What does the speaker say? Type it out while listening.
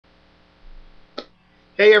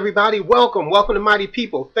Hey everybody, welcome to Mighty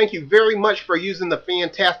People. Thank you very much for using the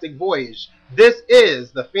Fantastic Voyage. This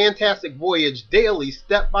is the Fantastic Voyage daily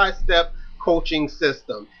step-by-step coaching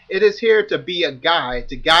system. It is here to be a guide,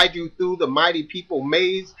 to guide you through the Mighty People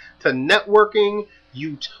maze to networking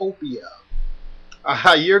utopia.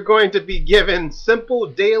 You're going to be given simple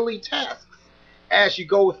daily tasks as you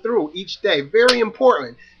go through each day. Very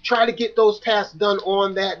important. Try to get those tasks done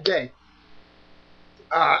on that day.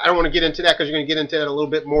 I don't want to get into that because you're going to get into that a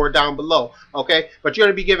little bit more down below, okay? But you're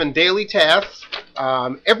going to be given daily tasks.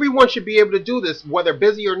 Everyone should be able to do this, whether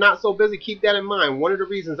busy or not so busy. Keep that in mind. One of the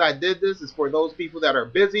reasons I did this is for those people that are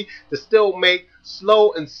busy to still make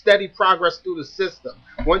slow and steady progress through the system.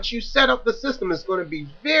 Once you set up the system, it's going to be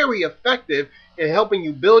very effective in helping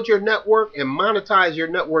you build your network and monetize your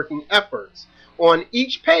networking efforts. On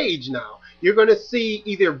each page now, you're going to see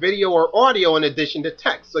either video or audio in addition to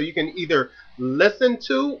text. So you can either listen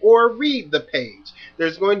to or read the page.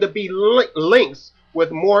 There's going to be links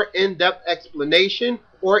with more in-depth explanation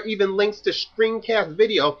or even links to screencast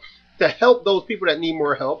video to help those people that need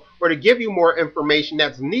more help or to give you more information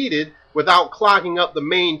that's needed without clogging up the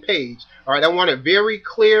main page. All right, I want it very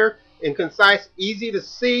clear and concise, easy to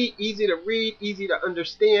see, easy to read, easy to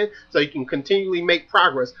understand, so you can continually make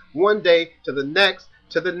progress one day to the next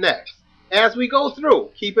to the next. As we go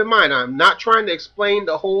through, keep in mind, I'm not trying to explain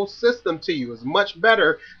the whole system to you. It's much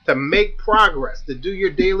better to make progress, to do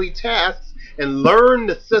your daily tasks and learn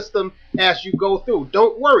the system as you go through.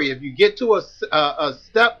 Don't worry if you get to a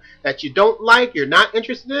step that you don't like, you're not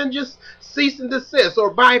interested in, just cease and desist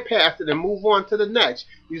or bypass it and move on to the next.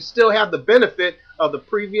 You still have the benefit of the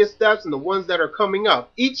previous steps and the ones that are coming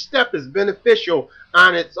up. Each step is beneficial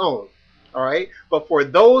on its own. All right, but for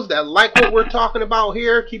those that like what we're talking about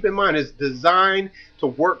here, keep in mind it's designed to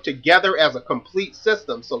work together as a complete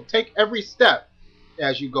system. So take every step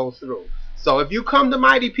as you go through. So if you come to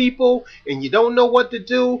Mighty People and you don't know what to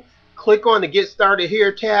do, click on the Get Started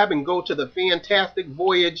Here tab and go to the Fantastic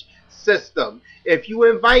Voyage system. If you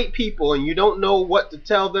invite people and you don't know what to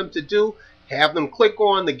tell them to do, have them click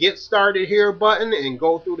on the Get Started Here button and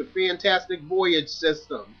go through the Fantastic Voyage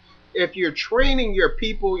system. If you're training your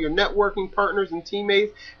people, your networking partners and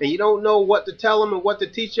teammates, and you don't know what to tell them and what to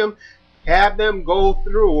teach them, have them go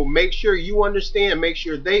through. Make sure you understand, make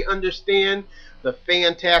sure they understand the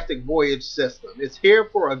Fantastic Voyage system. It's here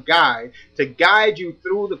for a guide to guide you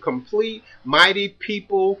through the complete Mighty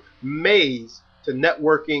People maze to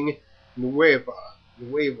networking nuevo.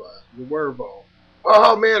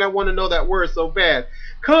 Oh man, I want to know that word so bad.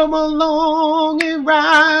 Come along and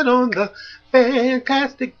ride on the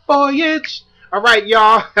Fantastic Voyage. All right,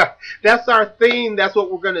 y'all. That's our theme. That's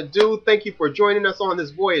what we're going to do. Thank you for joining us on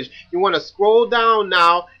this voyage. You want to scroll down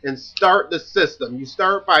now and start the system. You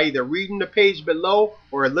start by either reading the page below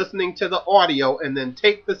or listening to the audio and then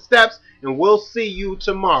take the steps, and we'll see you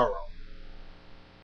tomorrow.